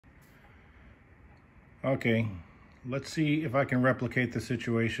Okay, let's see if I can replicate the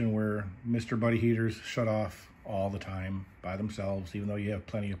situation where Mr. Buddy heaters shut off all the time by themselves, even though you have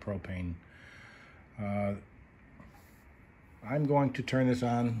plenty of propane. I'm going to turn this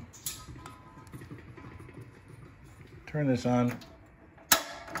on.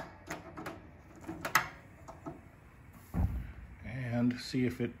 And see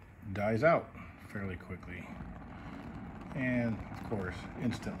if it dies out fairly quickly. And of course,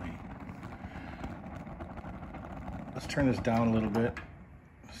 instantly. Let's turn this down a little bit,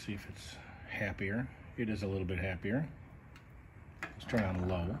 see if it's happier. It is a little bit happier. Let's turn it on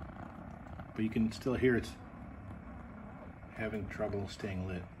low, but you can still hear it's having trouble staying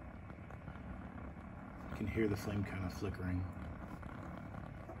lit. You can hear the flame kind of flickering.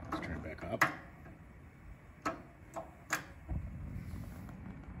 Let's turn it back up.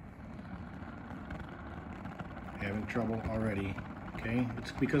 Having trouble already, okay?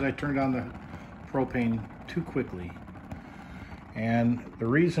 It's because I turned on the propane too quickly. And the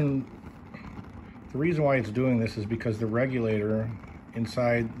reason why it's doing this is because the regulator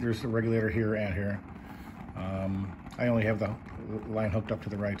inside, there's the regulator here and here. I only have the line hooked up to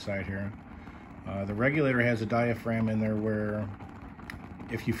the right side here. The regulator has a diaphragm in there where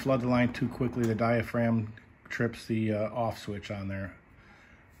if you flood the line too quickly, the diaphragm trips the off switch on there.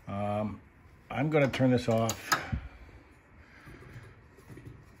 I'm going to turn this off.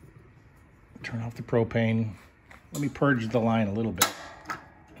 Turn off the propane. Let me purge the line a little bit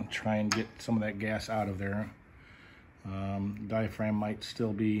and try and get some of that gas out of there. Diaphragm might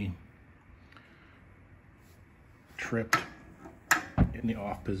still be tripped in the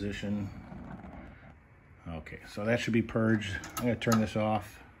off position. Okay, so that should be purged. I'm going to turn this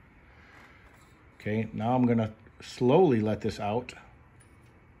off. Okay, now I'm going to slowly let this out.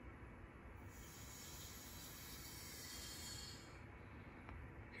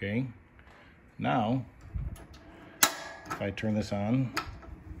 Okay, now if I turn this on,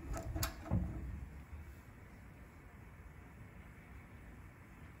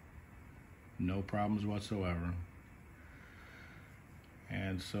 no problems whatsoever.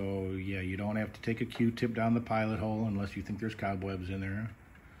 And so, yeah, you don't have to take a Q-tip down the pilot hole unless you think there's cobwebs in there.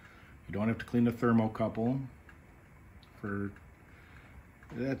 You don't have to clean the thermocouple.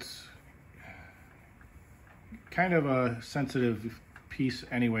 That's kind of a sensitive piece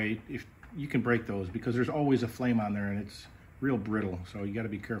anyway. If you can break those, because there's always a flame on there and it's real brittle, so you got to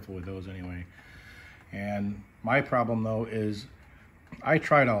be careful with those anyway. And my problem though is I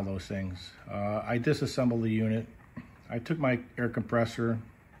tried all those things. I disassembled the unit. I took my air compressor,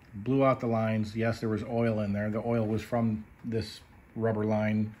 blew out the lines. Yes, there was oil in there. The oil was from this rubber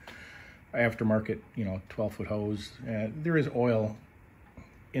line aftermarket, 12-foot hose. There is oil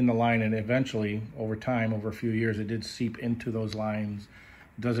in the line, and eventually, over time, over a few years, it did seep into those lines.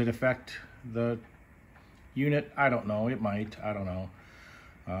 Does it affect the unit? I don't know. It might. I don't know.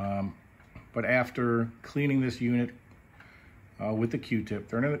 But after cleaning this unit with the Q-tip,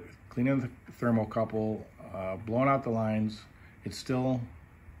 cleaning the thermocouple, blowing out the lines, it still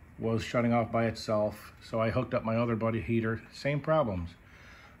was shutting off by itself. So I hooked up my other Buddy heater. Same problems.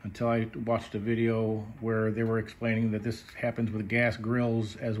 Until I watched a video where they were explaining that this happens with gas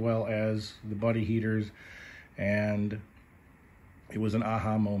grills as well as the Buddy heaters, and it was an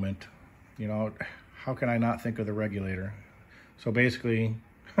aha moment. How can I not think of the regulator? So basically,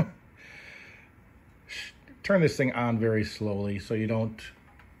 turn this thing on very slowly so you don't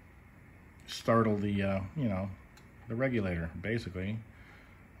startle the regulator, basically.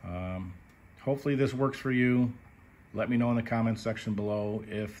 Hopefully this works for you. Let me know in the comments section below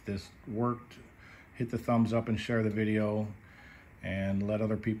if this worked. Hit the thumbs up and share the video, and let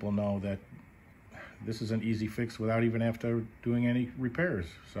other people know that this is an easy fix without even after doing any repairs.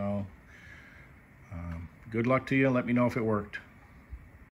 So good luck to you. Let me know if it worked.